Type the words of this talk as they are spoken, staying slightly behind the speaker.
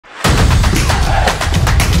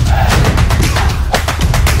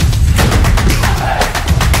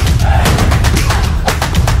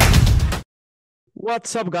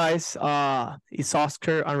What's up, guys? It's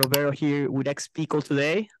Oscar and Roberto here with Xpico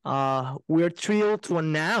today. We're thrilled to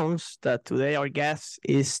announce that today our guest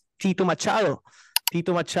is Tito Machado.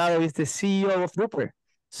 Tito Machado is the CEO of DUPR.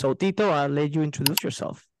 So, Tito, I'll let you introduce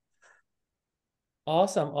yourself.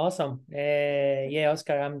 Awesome. Yeah,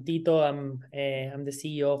 Oscar, I'm Tito. I'm the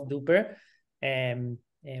CEO of DUPR.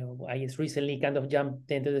 I just recently kind of jumped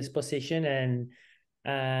into this position and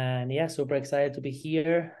yeah, super excited to be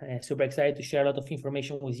here. Super excited to share a lot of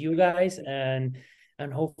information with you guys and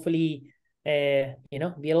hopefully be a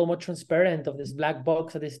little more transparent of this black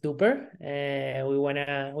box that is DUPR. We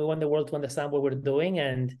want the world to understand what we're doing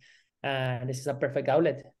and this is a perfect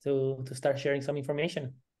outlet to start sharing some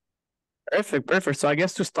information. Perfect. So, I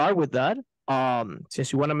guess to start with that,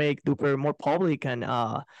 since you want to make DUPR more public and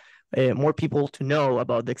more people to know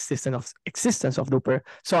about the existence of DUPR,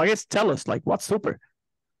 so I guess tell us like what's DUPR.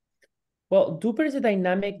 Well, DUPR is a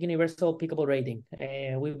dynamic universal pickable rating.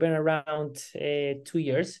 We've been around 2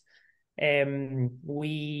 years.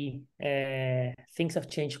 We things have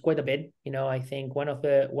changed quite a bit. I think one of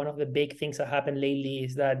the big things that happened lately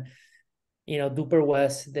is that DUPR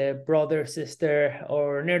was the brother, sister,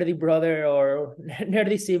 or nerdy brother or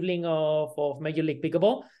nerdy sibling of Major League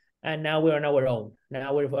Pickleball, and now we're on our own.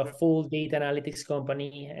 Now we're a full data analytics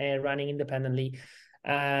company running independently.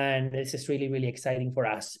 And this is really, really exciting for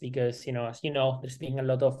us because, as you know, there's been a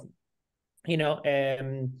lot of,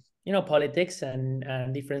 politics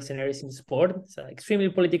and different scenarios in sport. It's an extremely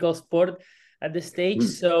political sport at this stage.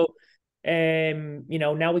 So,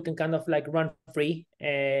 now we can kind of like run free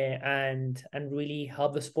and really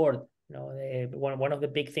help the sport. One of the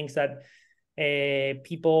big things that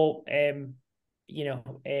people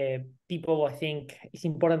people, I think it's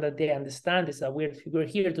important that they understand is that we're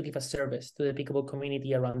here to give a service to the pickleball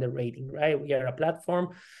community around the rating, right? We are a platform,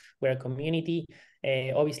 we're a community.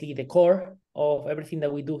 Obviously, the core of everything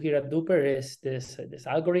that we do here at DUPR is this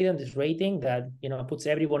algorithm, this rating that puts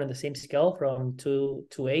everyone on the same scale from 2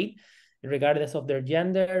 to 8, regardless of their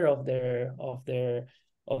gender, of their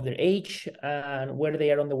age, and where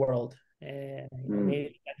they are on the world.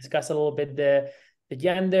 Maybe discuss a little bit the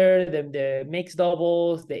gender, the mixed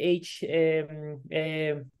doubles, the age,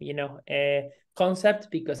 concept,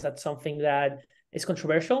 because that's something that is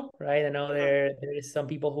controversial, right? I know there is some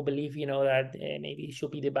people who believe, that maybe it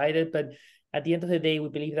should be divided, but at the end of the day, we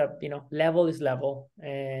believe that level is level.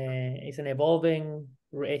 It's an evolving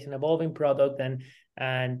product,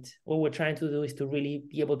 and what we're trying to do is to really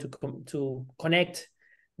be able to connect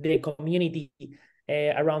the community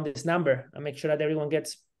around this number and make sure that everyone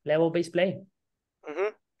gets level-based play.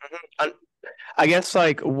 And I guess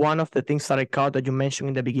like one of the things that I caught that you mentioned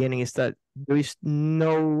in the beginning is that there is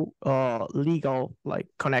no legal like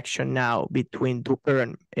connection now between DUPR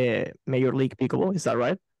and Major League Pickleball. Is that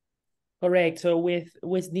right? Correct. So with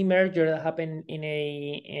the merger that happened in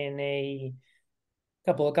a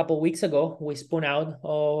couple weeks ago, we spun out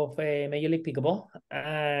of Major League Pickleball,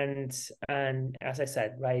 and as I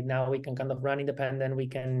said, right now we can kind of run independent. We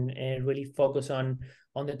can really focus on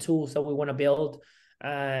the tools that we want to build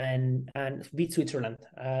and beat Switzerland.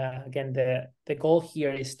 Again, the goal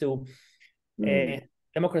here is to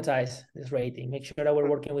democratize this rating, make sure that we're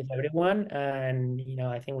working with everyone, and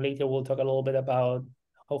I think later we'll talk a little bit about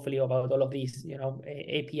hopefully about all of these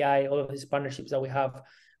API, all of these partnerships that we have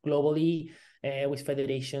globally. With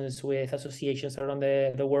federations, with associations around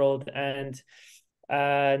the world, and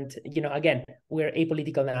again, we're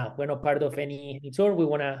apolitical now. We're not part of any tour. We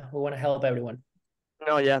wanna help everyone.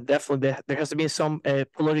 No, yeah, definitely. There has been some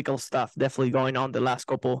political stuff definitely going on the last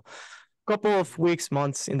couple of weeks,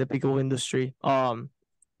 months in the pickleball industry.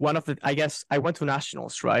 One of the, I guess, I went to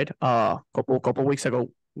nationals, right? Couple weeks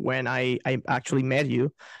ago when I actually met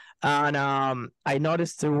you. And I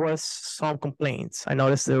noticed there was some complaints. I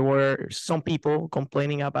noticed there were some people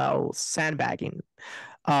complaining about sandbagging.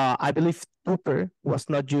 I believe DUPR was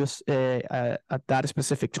not just at that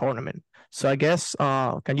specific tournament. So I guess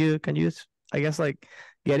can you I guess like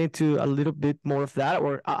get into a little bit more of that,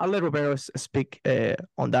 or I'll let Roberto speak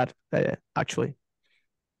on that actually.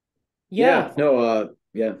 Yeah. No.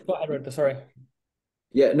 Yeah. Go ahead, Roberto. Sorry.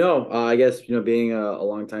 Yeah. No. I guess being a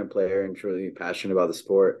longtime player and truly passionate about the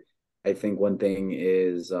sport, I think one thing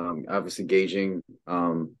is obviously gauging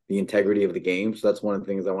the integrity of the game. So that's one of the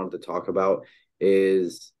things I wanted to talk about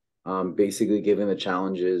is basically given the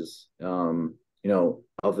challenges of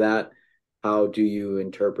that. How do you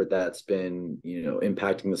interpret that's been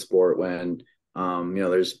impacting the sport when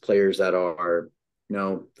there's players that are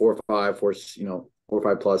 4 or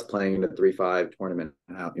 5 plus playing in a 3-5 tournament?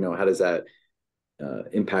 How does that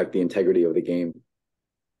impact the integrity of the game?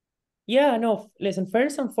 Yeah, no, listen,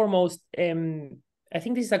 first and foremost, I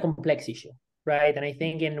think this is a complex issue, right? And I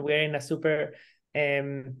think we're in a super,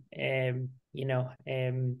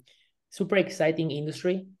 super exciting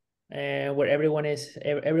industry where everyone is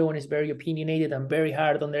very opinionated and very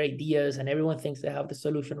hard on their ideas, and everyone thinks they have the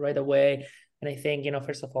solution right away. And I think,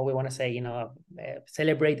 first of all, we want to say,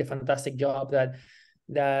 celebrate the fantastic job that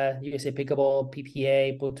USA Pickleball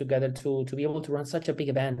PPA put together to be able to run such a big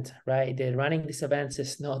event, right? Running these events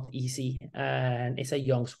is not easy, and it's a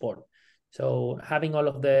young sport. So having all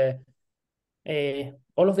of the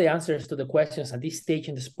answers to the questions at this stage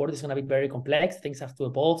in the sport is going to be very complex. Things have to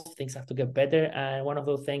evolve, things have to get better, and one of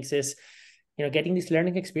those things is getting this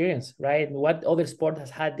learning experience, right? What other sport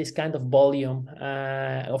has had this kind of volume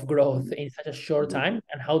of growth in such a short time,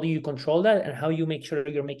 and how do you control that, and how you make sure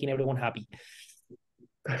you're making everyone happy?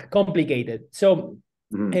 Complicated. So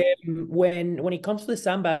when it comes to the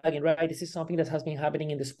sandbagging, right, this is something that has been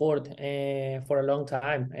happening in the sport for a long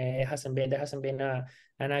time. There hasn't been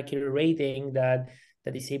an accurate rating that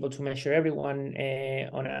is able to measure everyone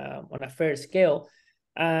on a fair scale,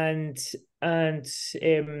 and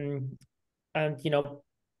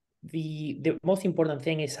the most important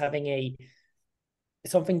thing is having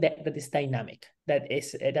something that is dynamic, that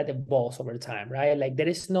evolves over time, right? Like there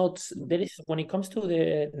is when it comes to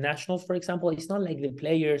the nationals, for example, it's not like the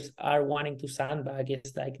players are wanting to sandbag.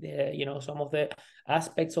 It's like some of the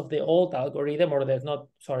aspects of the old algorithm, or there's not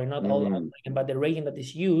all algorithm, but the rating that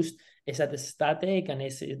is used is at the static, and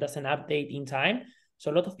it doesn't update in time. So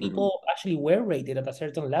a lot of people actually were rated at a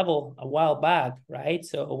certain level a while back, right?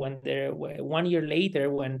 So when they're 1 year later,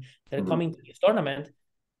 when they're coming to this tournament,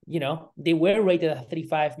 they were rated at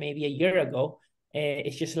 3.5 maybe a year ago.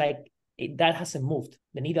 It's just like that hasn't moved.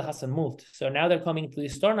 The needle hasn't moved. So now they're coming to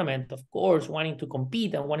this tournament, of course, wanting to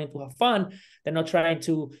compete and wanting to have fun. They're not trying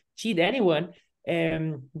to cheat anyone.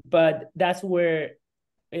 But that's where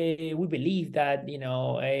we believe that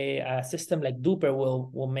a system like DUPR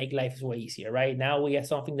will make life way easier. Right now, we have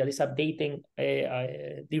something that is updating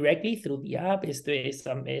directly through the app.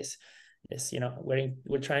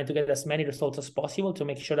 We're trying to get as many results as possible to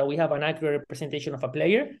make sure that we have an accurate representation of a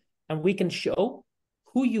player, and we can show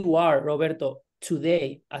who you are, Roberto,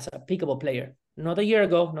 today as a pickleball player. Not a year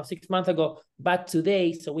ago, not 6 months ago, but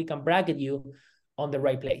today, so we can bracket you on the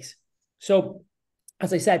right place. So,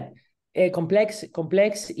 as I said, a complex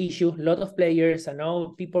issue, a lot of players. I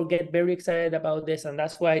know people get very excited about this, and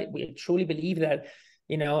that's why we truly believe that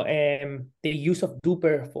the use of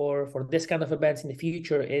DUPR for this kind of events in the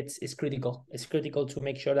future is critical. It's critical to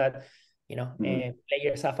make sure that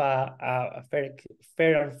players have a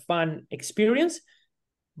fair and fun experience,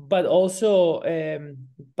 but also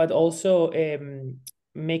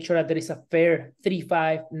make sure that there is a fair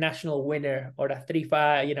 3.5 national winner, or a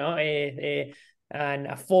 3.5 and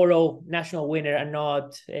a 4.0 national winner, and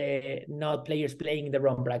not players playing in the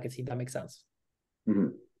wrong brackets, if that makes sense.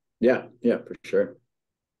 Yeah, for sure.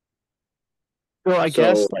 Well, I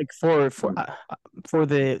guess like for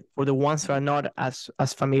the ones that are not as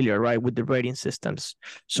familiar, right, with the rating systems.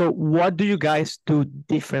 So what do you guys do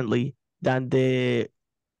differently than the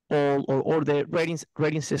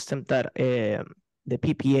rating system that the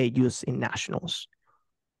PPA use in nationals?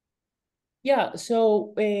 Yeah.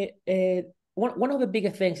 So one of the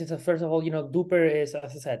biggest things is that, first of all, DUPR is,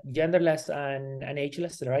 as I said, genderless and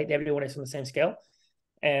ageless, right? Everyone is on the same scale.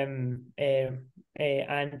 And the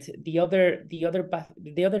other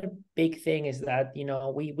big thing is that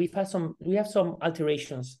we have some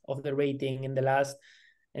alterations of the rating in the last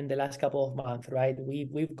couple of months, right? We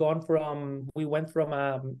went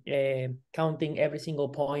from counting every single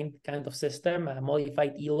point kind of system, a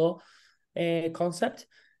modified ELO concept,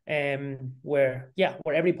 where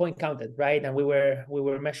every point counted, right? And we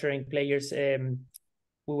were measuring players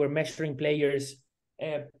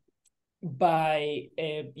by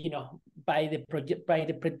the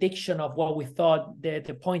prediction of what we thought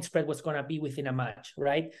the point spread was going to be within a match,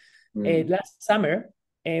 right? Last summer,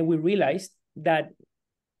 we realized that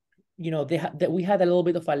that we had a little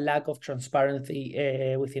bit of a lack of transparency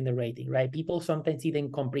within the rating, right? People sometimes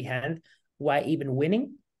didn't comprehend why even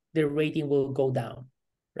winning, the rating will go down,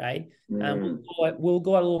 right? And we'll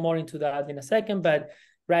go a little more into that in a second, but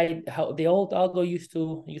right, how the old algo used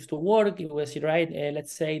to work, it was, right,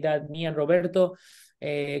 let's say that me and Roberto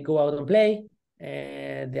go out and play,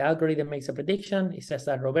 the algorithm makes a prediction. It says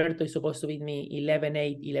that Roberto is supposed to beat me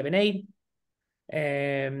 11-8,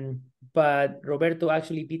 11-8. But Roberto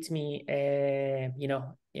actually beats me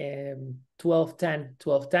 12-10,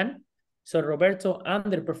 12-10. So Roberto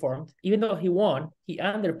underperformed. Even though he won, he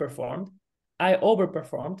underperformed. I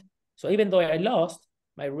overperformed. So even though I lost,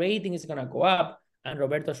 my rating is going to go up, and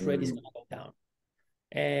Roberto's rating is going to go down.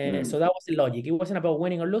 So that was the logic. It wasn't about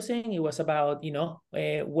winning or losing. It was about,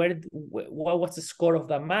 what was the score of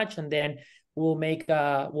that match, and then we'll make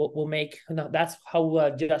that's how we'll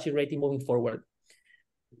adjust your rating moving forward.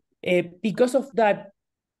 Because of that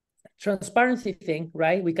transparency thing,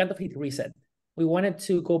 right? We kind of hit reset. We wanted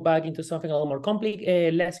to go back into something a little more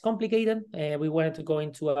less complicated. We wanted to go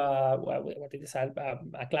into a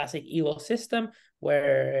classic ELO system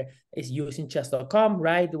where it's using chess.com,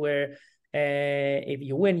 right? Where if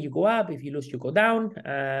you win, you go up. If you lose, you go down.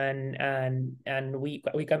 And we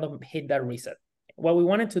kind of hit that reset. What we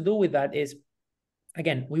wanted to do with that is,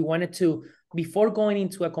 again, we wanted to, before going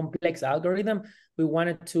into a complex algorithm, we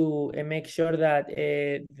wanted to make sure that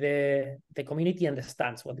the community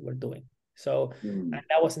understands what we're doing. So and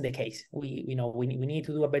that wasn't the case. We need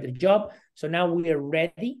to do a better job. So now we are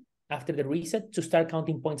ready after the reset to start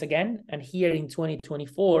counting points again. And here in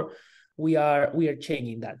 2024, we are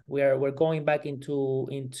changing that. We're going back into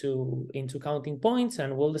counting points,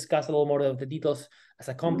 and we'll discuss a little more of the details as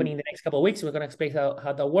a company in the next couple of weeks. We're going to explain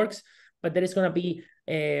how that works. But there is going to be,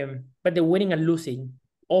 but the winning and losing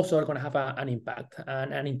also are going to have an impact,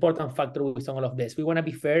 and an important factor with all of this. We want to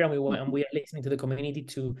be fair, and we are listening to the community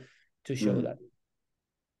to show that.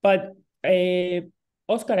 But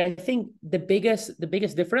Oscar, I think the biggest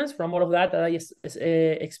difference from all of that I just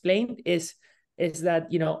explained is that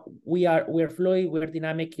we're fluid, we're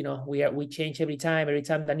dynamic. We change every time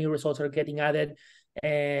the new results are getting added.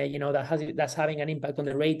 That's having an impact on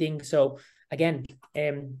the rating. So again,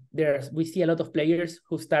 we see a lot of players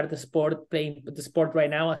who start playing the sport right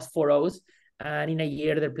now as 4-0s, and in a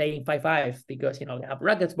year they're playing 5-5 because they have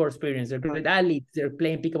racket sport experience, they're great athletes, they're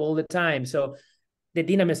playing pickup all the time. So the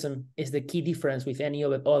dynamism is the key difference with any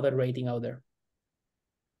other rating out there.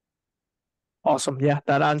 Awesome. Yeah,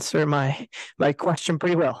 that answered my question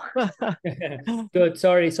pretty well. Good.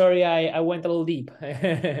 Sorry, I went a little deep.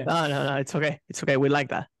 No, it's okay. It's okay. We like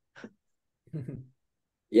that.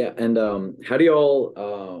 Yeah, and how do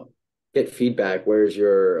y'all get feedback? Where's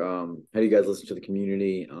your how do you guys listen to the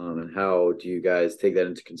community, and how do you guys take that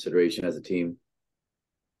into consideration as a team?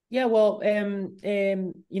 Yeah, well,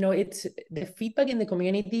 it's the feedback in the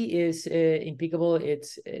community is impeccable.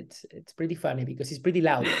 It's pretty funny because it's pretty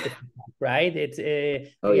loud, right? It's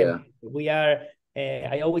we are.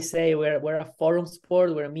 I always say we're a forum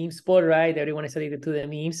sport, we're a meme sport, right? Everyone is addicted to the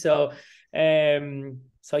memes.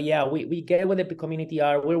 So yeah, we get what the community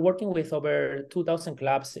are. We're working with over 2,000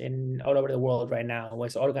 clubs all over the world right now,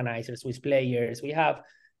 with organizers, with players. We have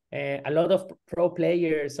a lot of pro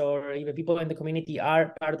players or even people in the community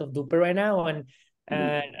are part of DUPR right now and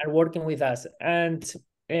are working with us. And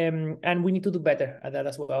we need to do better at that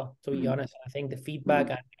as well, to be honest. I think the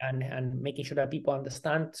feedback and making sure that people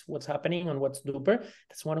understand what's happening and what's DUPR,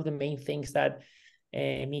 that's one of the main things that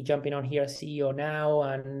me jumping on here as CEO now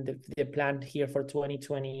and the plan here for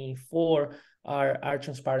 2024 are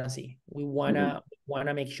transparency. We wanna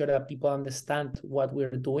make sure that people understand what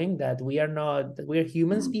we're doing, that we're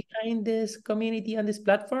humans behind this community and this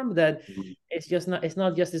platform, that it's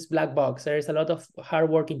not just this black box. There's a lot of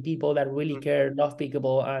hardworking people that really care, love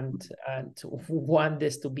Pickleball, and want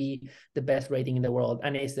this to be the best rating in the world,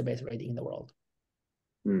 and it's the best rating in the world.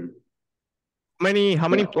 How many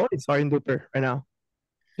employees are in DUPR right now?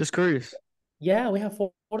 Just curious. Yeah, we have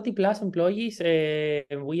 40 plus employees.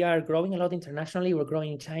 We are growing a lot internationally. We're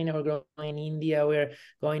growing in China. We're growing in India. We're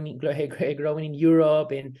growing in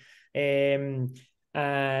Europe and in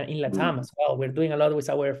Latam as well. We're doing a lot with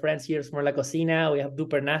our friends here from La Cocina. We have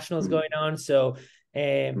DUPR Nationals going on. So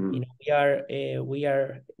we're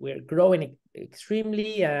growing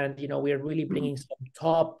extremely, and we are really bringing some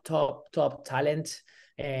top talent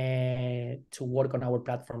to work on our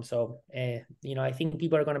platform. So I think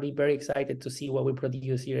people are going to be very excited to see what we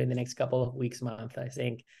produce here in the next couple of weeks, month. I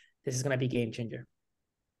think this is going to be a game changer.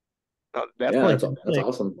 Definitely. Yeah, that's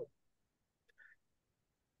awesome.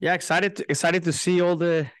 Yeah, excited to see all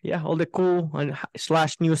the cool and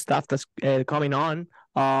 / new stuff that's coming on.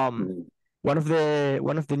 One of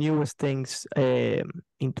the newest things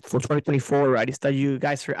for 2024, right, is that you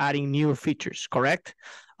guys are adding new features, correct?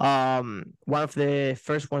 One of the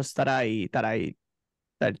first ones that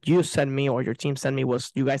you sent me or your team sent me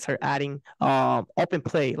was you guys are adding open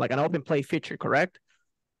play, like an open play feature, correct?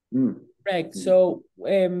 Correct. So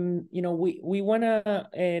we wanna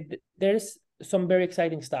there's some very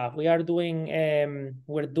exciting stuff. We're doing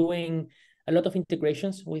a lot of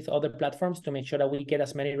integrations with other platforms to make sure that we get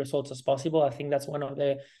as many results as possible. I think that's one of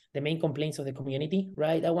the main complaints of the community,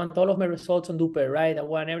 right? I want all of my results on DUPR, right? I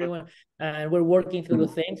want everyone, and we're working through the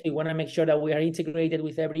things. We want to make sure that we are integrated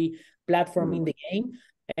with every platform in the game.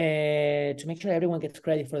 to make sure everyone gets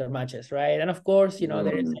credit for their matches, right? And of course,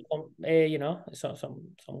 there is some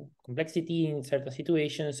complexity in certain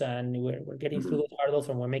situations, and we're getting through those hurdles,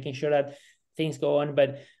 and we're making sure that things go on.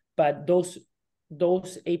 But those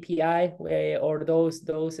API or those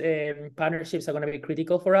partnerships are going to be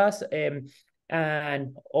critical for us.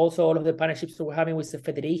 And also all of the partnerships that we're having with the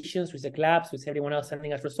federations, with the clubs, with everyone else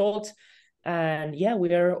sending us results. And yeah,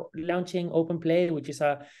 we are launching Open Play, which is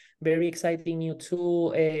a very exciting new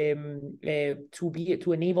tool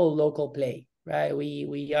to enable local play. Right,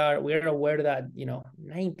 we're aware that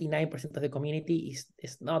 99% of the community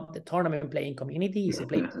is not the tournament playing community. It's a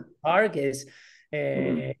play park. Is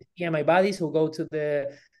me and my buddies who go to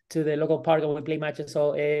the local park and we play matches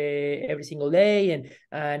every single day.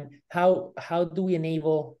 And how do we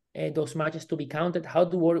enable those matches to be counted? How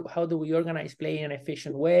do we organize play in an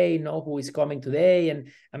efficient way? Know who is coming today,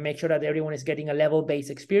 and make sure that everyone is getting a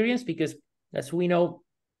level-based experience, because as we know,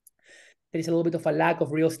 there is a little bit of a lack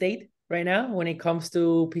of real estate right now when it comes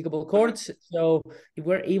to pickleball courts. So if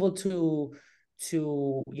we're able to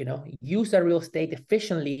use that real estate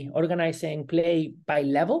efficiently, organizing play by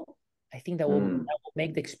level, I think that will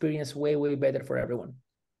make the experience way better for everyone.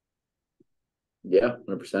 Yeah,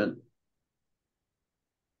 100%.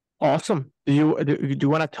 Awesome. Do you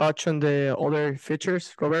want to touch on the other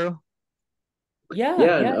features, Roberto?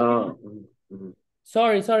 Yeah.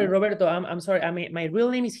 Sorry, Roberto. I'm sorry. I mean, my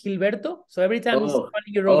real name is Gilberto. So every time he's calling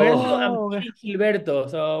you Roberto, I'm calling Gilberto.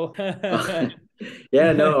 So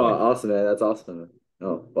yeah, no, awesome, man. That's awesome.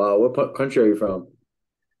 Oh, wow. What country are you from?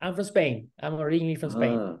 I'm from Spain. I'm originally from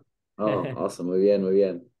Spain. Oh, awesome. Muy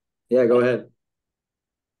bien. Yeah, go ahead.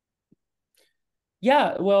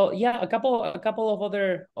 Yeah, well, yeah, a couple of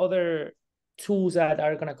other tools that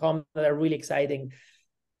are gonna come that are really exciting.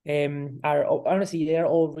 Are honestly, they're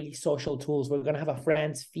all really social tools. We're gonna have a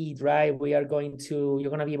friends feed, right? You're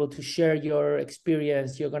gonna be able to share your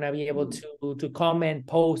experience. You're gonna be able to comment,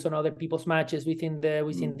 post on other people's matches within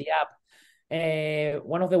the app.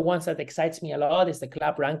 One of the ones that excites me a lot is the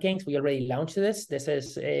club rankings. We already launched this. This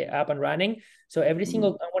is up and running. So every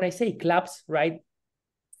single, when I say clubs, right?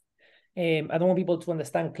 I don't want people to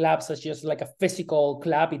understand clubs as just like a physical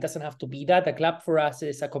club. It doesn't have to be that. A club for us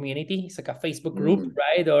is a community. It's like a Facebook group,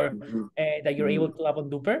 right? Or that you're able to have on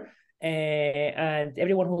DUPR. And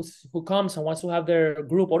everyone who comes and wants to have their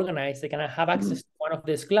group organized, they can have access to one of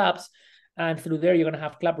these clubs. And through there, you're going to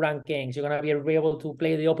have club rankings. You're going to be able to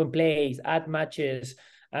play the open plays, add matches,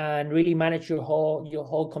 and really manage your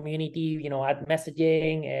whole community, add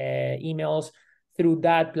messaging, emails through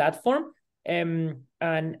that platform. And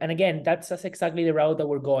again, that's exactly the route that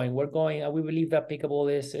we're going. We believe that pickleball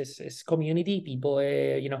is community people,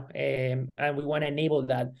 and we want to enable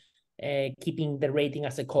that, keeping the rating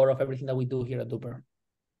as the core of everything that we do here at DUPR.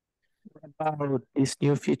 About this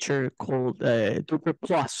new feature called DUPR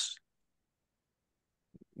Plus.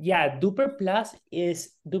 Yeah, DUPR Plus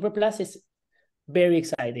is very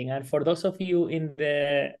exciting, and for those of you in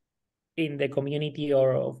the community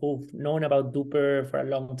or who've known about DUPR for a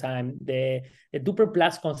long time, the DUPR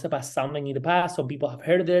Plus concept has sounded in the past. Some people have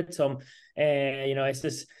heard it. Some, it's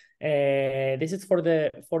just this is for the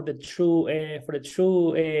true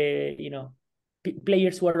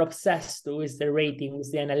players who are obsessed with the rating,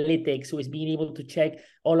 with the analytics, who is being able to check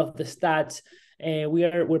all of the stats.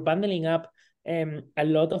 We're bundling up a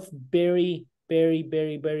lot of very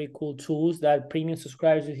cool tools that premium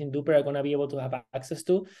subscribers within DUPR are going to be able to have access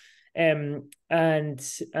to. And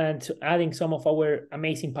adding some of our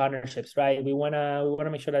amazing partnerships, right? We wanna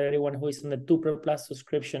make sure that everyone who is on the DUPR Plus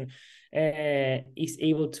subscription is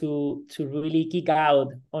able to really geek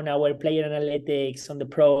out on our player analytics, on the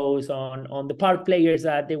pros, on the park players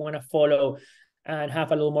that they want to follow, and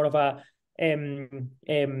have a little more of a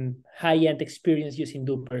high-end experience using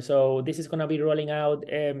DUPR. So this is gonna be rolling out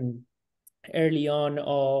early on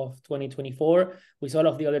of 2024 with all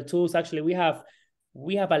of the other tools. Actually,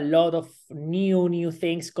 we have a lot of new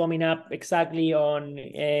things coming up exactly on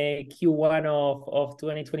Q1 of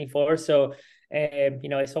 2024. So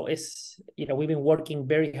we've been working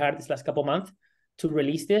very hard this last couple of months to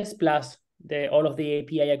release this, plus all of the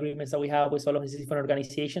API agreements that we have with all of these different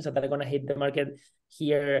organizations that are going to hit the market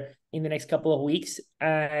here in the next couple of weeks,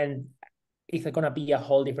 and it's going to be a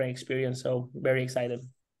whole different experience. So very excited.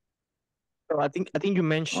 So I think you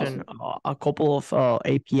mentioned a couple of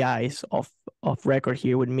APIs of record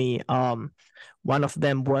here with me. One of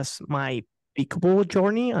them was my pickleball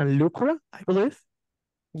journey and Lucra, I believe.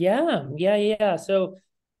 Yeah. So,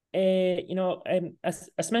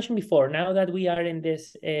 as mentioned before, now that we are in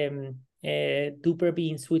this DUPR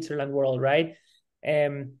being Switzerland world, right?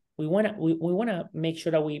 we want to make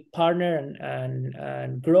sure that we partner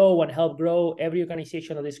and grow and help grow every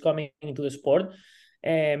organization that is coming into the sport.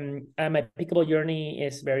 And my Pickleball journey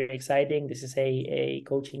is very exciting. This is a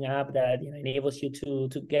coaching app that enables you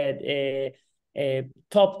to get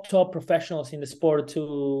top professionals in the sport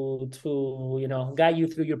to guide you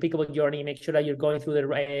through your Pickleball journey, make sure that you're going through the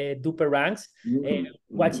DUPR ranks,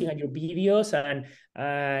 watching on your videos and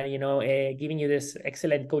giving you this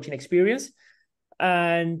excellent coaching experience.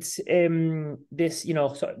 And this,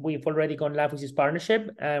 so we've already gone live with this partnership.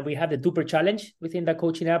 We have the DUPR challenge within the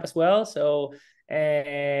coaching app as well. So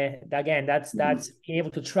again, that's being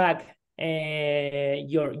able to track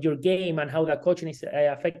your game and how that coaching is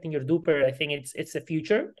affecting your DUPR. I think it's the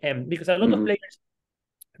future, because a lot of players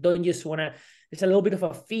don't just want to. There's a little bit of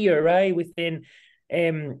a fear, right, within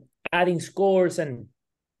adding scores and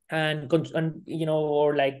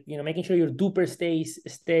or making sure your DUPR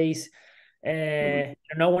stays.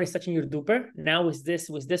 No one is touching your DUPR. Now with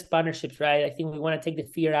this partnerships, right? I think we want to take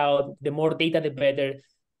the fear out. The more data, the better.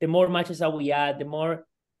 The more matches that we add, the more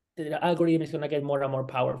the algorithm is going to get more and more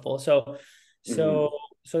powerful. So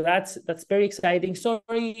that's very exciting.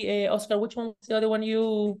 Sorry, Oscar, which one was the other one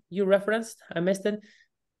you referenced? I missed it.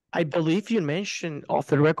 I believe you mentioned off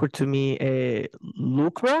the record to me,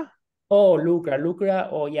 Lucra. Oh, Lucra.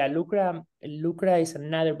 Oh, yeah, Lucra is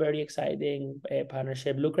another very exciting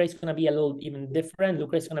partnership. Lucra is going to be a little even different.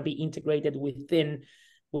 Lucra is going to be integrated within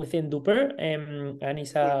DUPR, and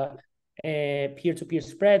it's a peer-to-peer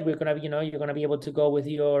spread. We're gonna, you're gonna be able to go with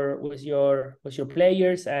your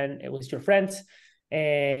players and with your friends,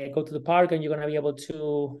 go to the park, and you're gonna be able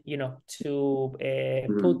to put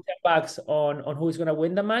 $10 on who's gonna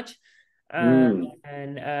win the match. And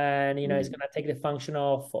it's gonna take the function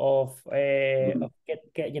of get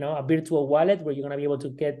a virtual wallet where you're gonna be able to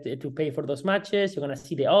get to pay for those matches. You're gonna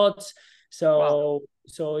see the odds. So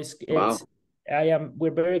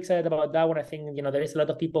we're very excited about that one. I think there is a lot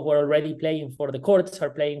of people who are already playing for the courts,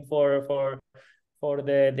 are playing for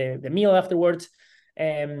the meal afterwards,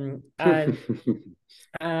 and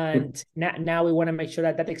now we want to make sure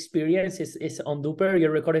that experience is on DUPR.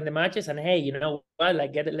 You're recording the matches, and hey, you know what?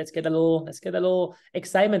 Let's get a little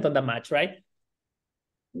excitement on the match, right?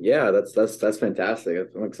 Yeah, that's fantastic.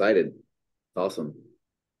 I'm excited. It's awesome.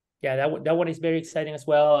 Yeah, that one is very exciting as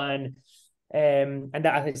well, and that,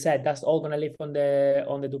 as I said, that's all gonna live on the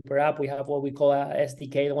DUPR app. We have what we call a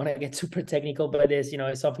SDK. I don't want to get super technical, but it's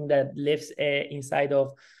it's something that lives inside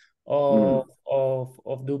of DUPR,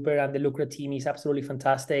 and the Lucra team is absolutely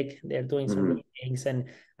fantastic. They're doing some great things, and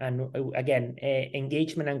again,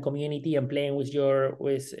 engagement and community and playing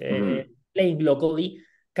playing locally,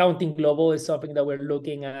 counting global is something that we're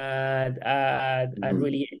looking at and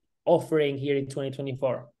really offering here in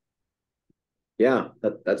 2024. Yeah,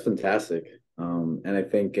 that's fantastic. And I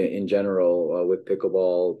think in general, with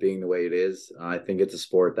pickleball being the way it is, I think it's a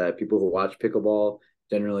sport that people who watch pickleball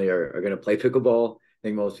generally are going to play pickleball. I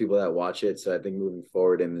think most people that watch it. So I think moving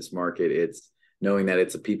forward in this market, it's knowing that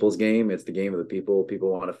it's a people's game. It's the game of the people.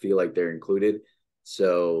 People want to feel like they're included.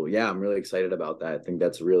 So yeah, I'm really excited about that. I think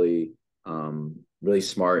that's really, really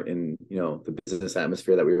smart in, the business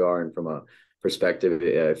atmosphere that we are. And from a perspective,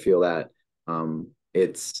 I feel that,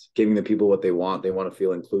 it's giving the people what they want. They want to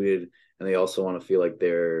feel included, and they also want to feel like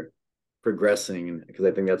they're progressing, because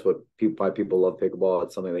I think that's why people love pickleball.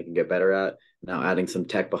 It's something they can get better at. Now adding some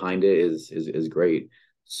tech behind it is great.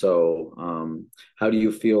 So how do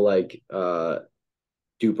you feel like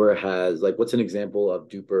DUPR has, what's an example of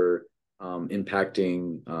DUPR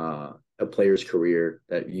impacting a player's career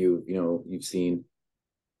that you've seen?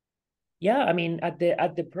 Yeah, I mean, at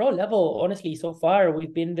the pro level, honestly, so far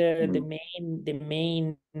we've been the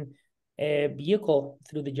main vehicle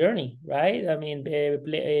through the journey, right? I mean,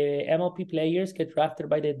 MLP players get drafted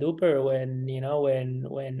by the DUPR when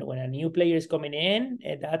a new player is coming in.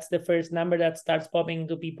 That's the first number that starts popping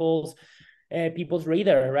into people's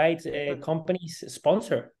radar, right? Companies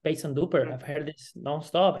sponsor based on DUPR. I've heard this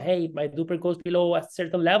nonstop. Hey, my DUPR goes below a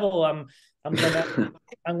certain level, I'm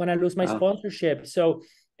gonna lose my sponsorship. So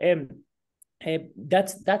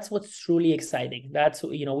that's what's truly exciting. That's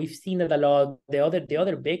we've seen it a lot. The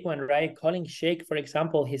other big one, right? Colin Shake, for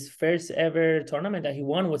example, his first ever tournament that he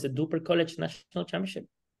won was a DUPR College National Championship.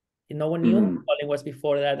 No one knew who Colin was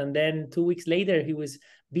before that, and then 2 weeks later he was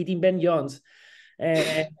beating Ben Jones.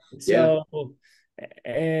 So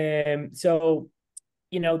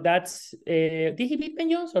that's did he beat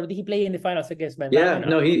Ben Jones, or did he play in the finals against Ben? Yeah,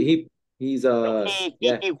 no, he's he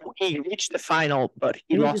reached the final, but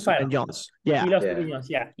he lost to Ben Jones. Yeah, he lost to Ben Jones.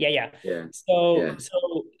 Yeah.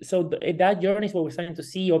 So that journey is what we're starting to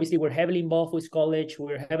see. Obviously, we're heavily involved with college.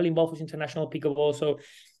 We're heavily involved with international pickleball. So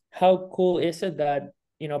how cool is it that,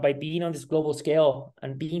 by being on this global scale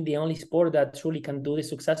and being the only sport that truly can do this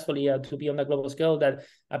successfully, to be on the global scale, that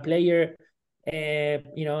a player,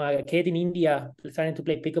 a kid in India starting to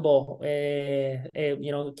play pickleball,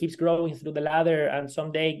 keeps growing through the ladder and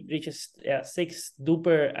someday reaches 6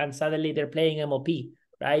 DUPR and suddenly they're playing MLP,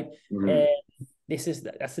 right?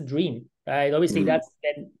 That's a dream, right? Obviously, that's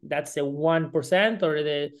the 1% or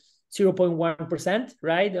the 0.1%,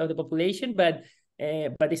 right, of the population, but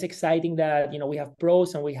it's exciting that we have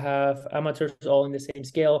pros and we have amateurs all in the same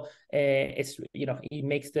scale. It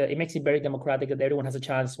makes it very democratic that everyone has a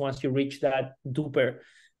chance once you reach that DUPR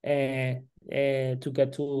to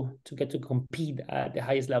get to compete at the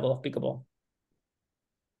highest level of pickleball.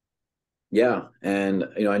 Yeah, and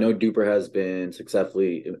I know DUPR has been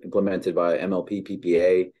successfully implemented by MLP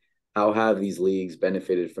PPA. How have these leagues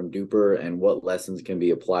benefited from DUPR, and what lessons can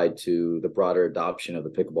be applied to the broader adoption of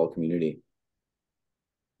the pickleball community?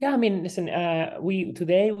 Yeah, I mean, listen,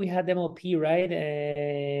 today we had MLP, right?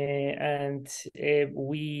 And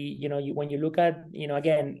when you look at,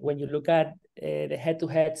 again, when you look at the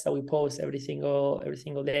head-to-heads that we post every single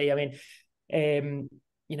day, I mean,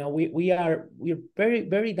 we're very,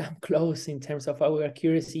 very damn close in terms of our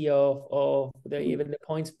accuracy of even the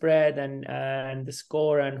point spread and the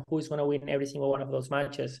score and who's going to win every single one of those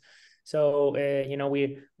matches. So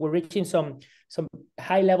we're reaching some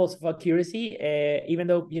high levels of accuracy, even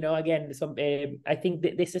though again I think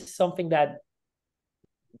this is something that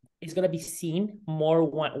is going to be seen more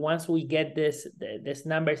once we get this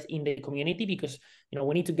numbers in the community, because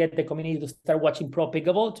we need to get the community to start watching pro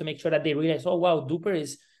pickleball to make sure that they realize, oh wow, DUPR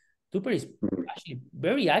is actually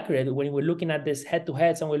very accurate when we're looking at this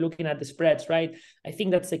head-to-heads and we're looking at the spreads, right? I think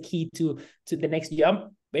that's the key to the next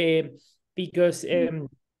jump,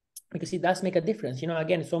 because it does make a difference.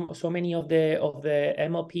 Again, so many of the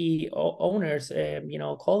MLP owners,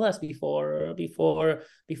 called us before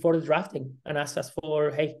the drafting and asked us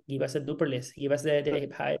for, hey, give us a DUPR list, give us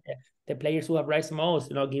the players who have rise the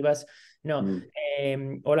most, give us,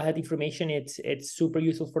 all of that information. It's super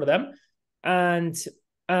useful for them, and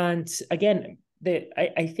again,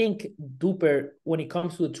 I think DUPR, when it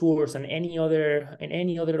comes to the tours and any other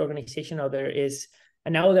organization out there, is.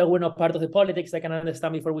 And now that we're not part of the politics, I can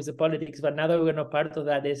understand before with the politics, but now that we're not part of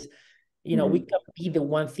that, is, we can be the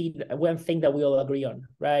one thing that we all agree on,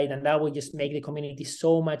 right? And that will just make the community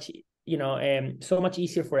so much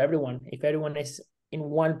easier for everyone if everyone is in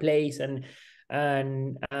one place and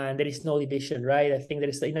there is no division, right? I think there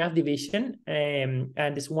is enough division,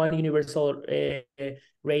 and this one universal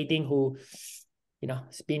rating who,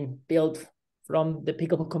 it's been built from the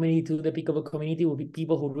pickleball community to the pickleball community will be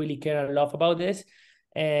people who really care and love about this.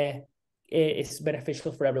 It's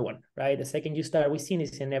beneficial for everyone, right? The second you start, we've seen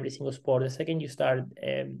this in every single sport. The second you start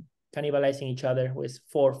cannibalizing each other with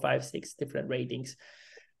 4, 5, 6 different ratings,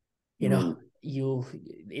 there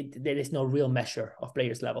is no real measure of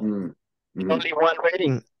players' level. Only one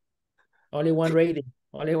rating. Only one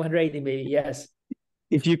rating, baby. Yes.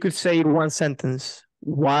 If you could say in one sentence,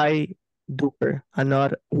 why DUPR and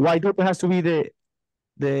not why DUPR has to be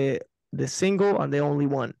the single and the only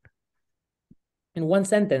one? In one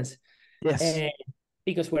sentence. Yes.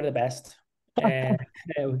 Because we're the best.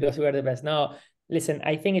 Because we're the best. No, listen,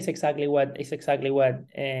 I think it's exactly what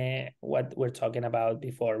we're talking about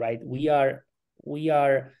before, right? We're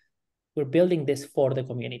building this for the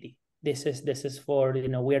community. This is for,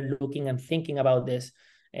 we're looking and thinking about this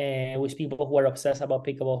with people who are obsessed about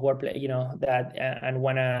pickleball, who are that and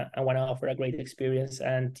wanna offer a great experience.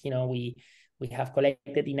 And we have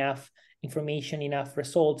collected enough information, enough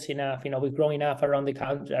results, enough, we've grown enough around the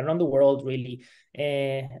country, around the world, really.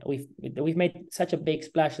 We've made such a big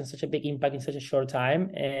splash and such a big impact in such a short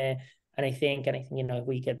time. And I think, if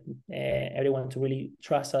we get everyone to really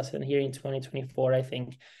trust us, and here in 2024, I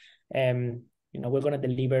think, we're going to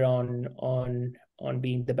deliver on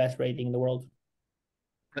being the best rating in the world.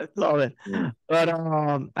 I love it. But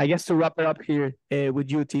I guess to wrap it up here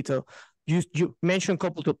with you, Tito, you mentioned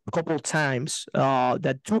couple times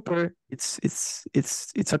that DUPR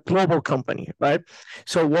it's a global company, right?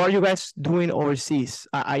 So what are you guys doing overseas?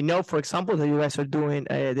 I know, for example, that you guys are doing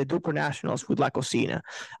the DUPR Nationals with La Cocina.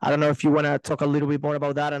 I don't know if you want to talk a little bit more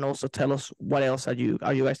about that, and also tell us what else are you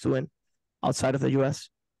guys doing outside of the US?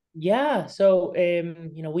 Yeah, so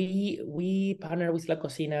we partner with La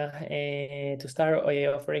Cocina to start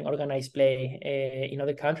offering organized play in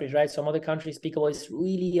other countries, right? Some other countries, pickleball is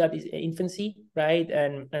really at its infancy, right?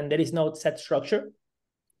 And there is no set structure.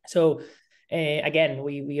 So again,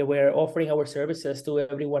 we were offering our services to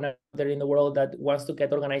everyone out there in the world that wants to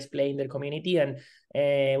get organized play in their community. And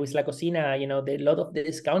with La Cocina, you know, a lot of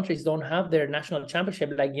these countries don't have their national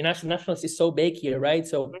championship. Like, nationals is so big here, right?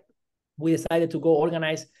 So we decided to go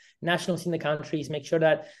organize nationals in the countries, make sure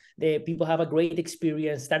that the people have a great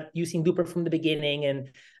experience, start using DUPR from the beginning,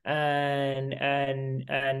 and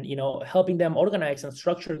you know, helping them organize and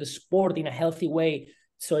structure the sport in a healthy way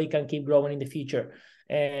so it can keep growing in the future.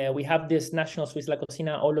 We have this national Swiss La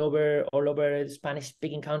Cocina all over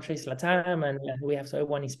Spanish-speaking countries, Latam, and we have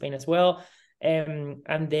one in Spain as well. And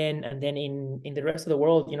then in the rest of the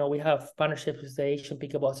world, you know, we have partnerships with the Asian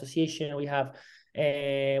Pickleball Association. We have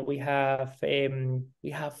you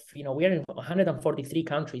know, we are in 143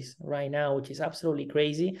 countries right now, which is absolutely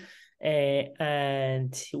crazy.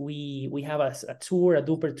 And we have a tour, a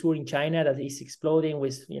DUPR tour in China that is exploding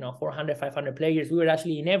with, you know, 400, 500 players. We were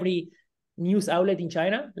actually in every news outlet in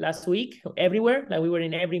China last week, everywhere. Like, we were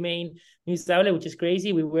in every main news outlet, which is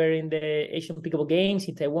crazy. We were in the Asian Pickleball Games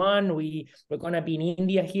in Taiwan. We were gonna be in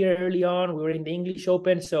India here early on. We were in the English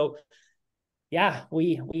Open. So yeah,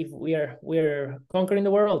 we're conquering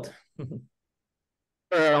the world.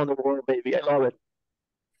 Around the world, baby. I love it.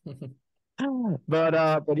 But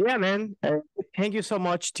yeah, man. Thank you so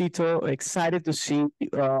much, Tito. Excited to see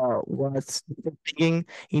what's bringing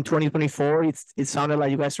in 2024. It sounded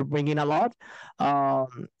like you guys are bringing a lot,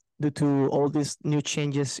 due to all these new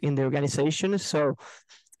changes in the organization. So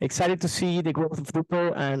excited to see the growth of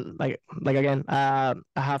DUPR, and like again, I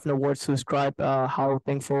have no words to describe how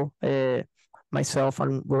thankful myself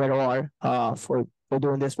and Roberto are for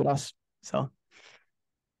doing this with us. So.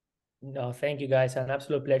 No, thank you guys. An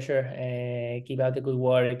absolute pleasure. Keep out the good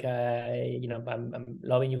work. You know, I'm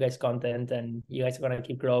loving you guys' content, and you guys are gonna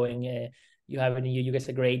keep growing. You guys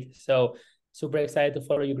are great. So super excited to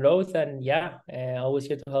follow your growth, and yeah, always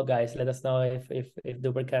here to help, guys. Let us know if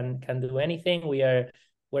DUPR can do anything. We're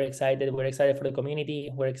excited. We're excited for the community.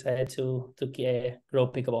 We're excited to grow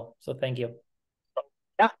pickleball. So thank you.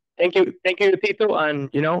 Yeah, thank you, Tito. And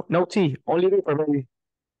you know, no tea, only DUPR, baby.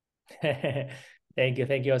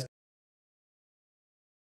 Thank you, Oscar.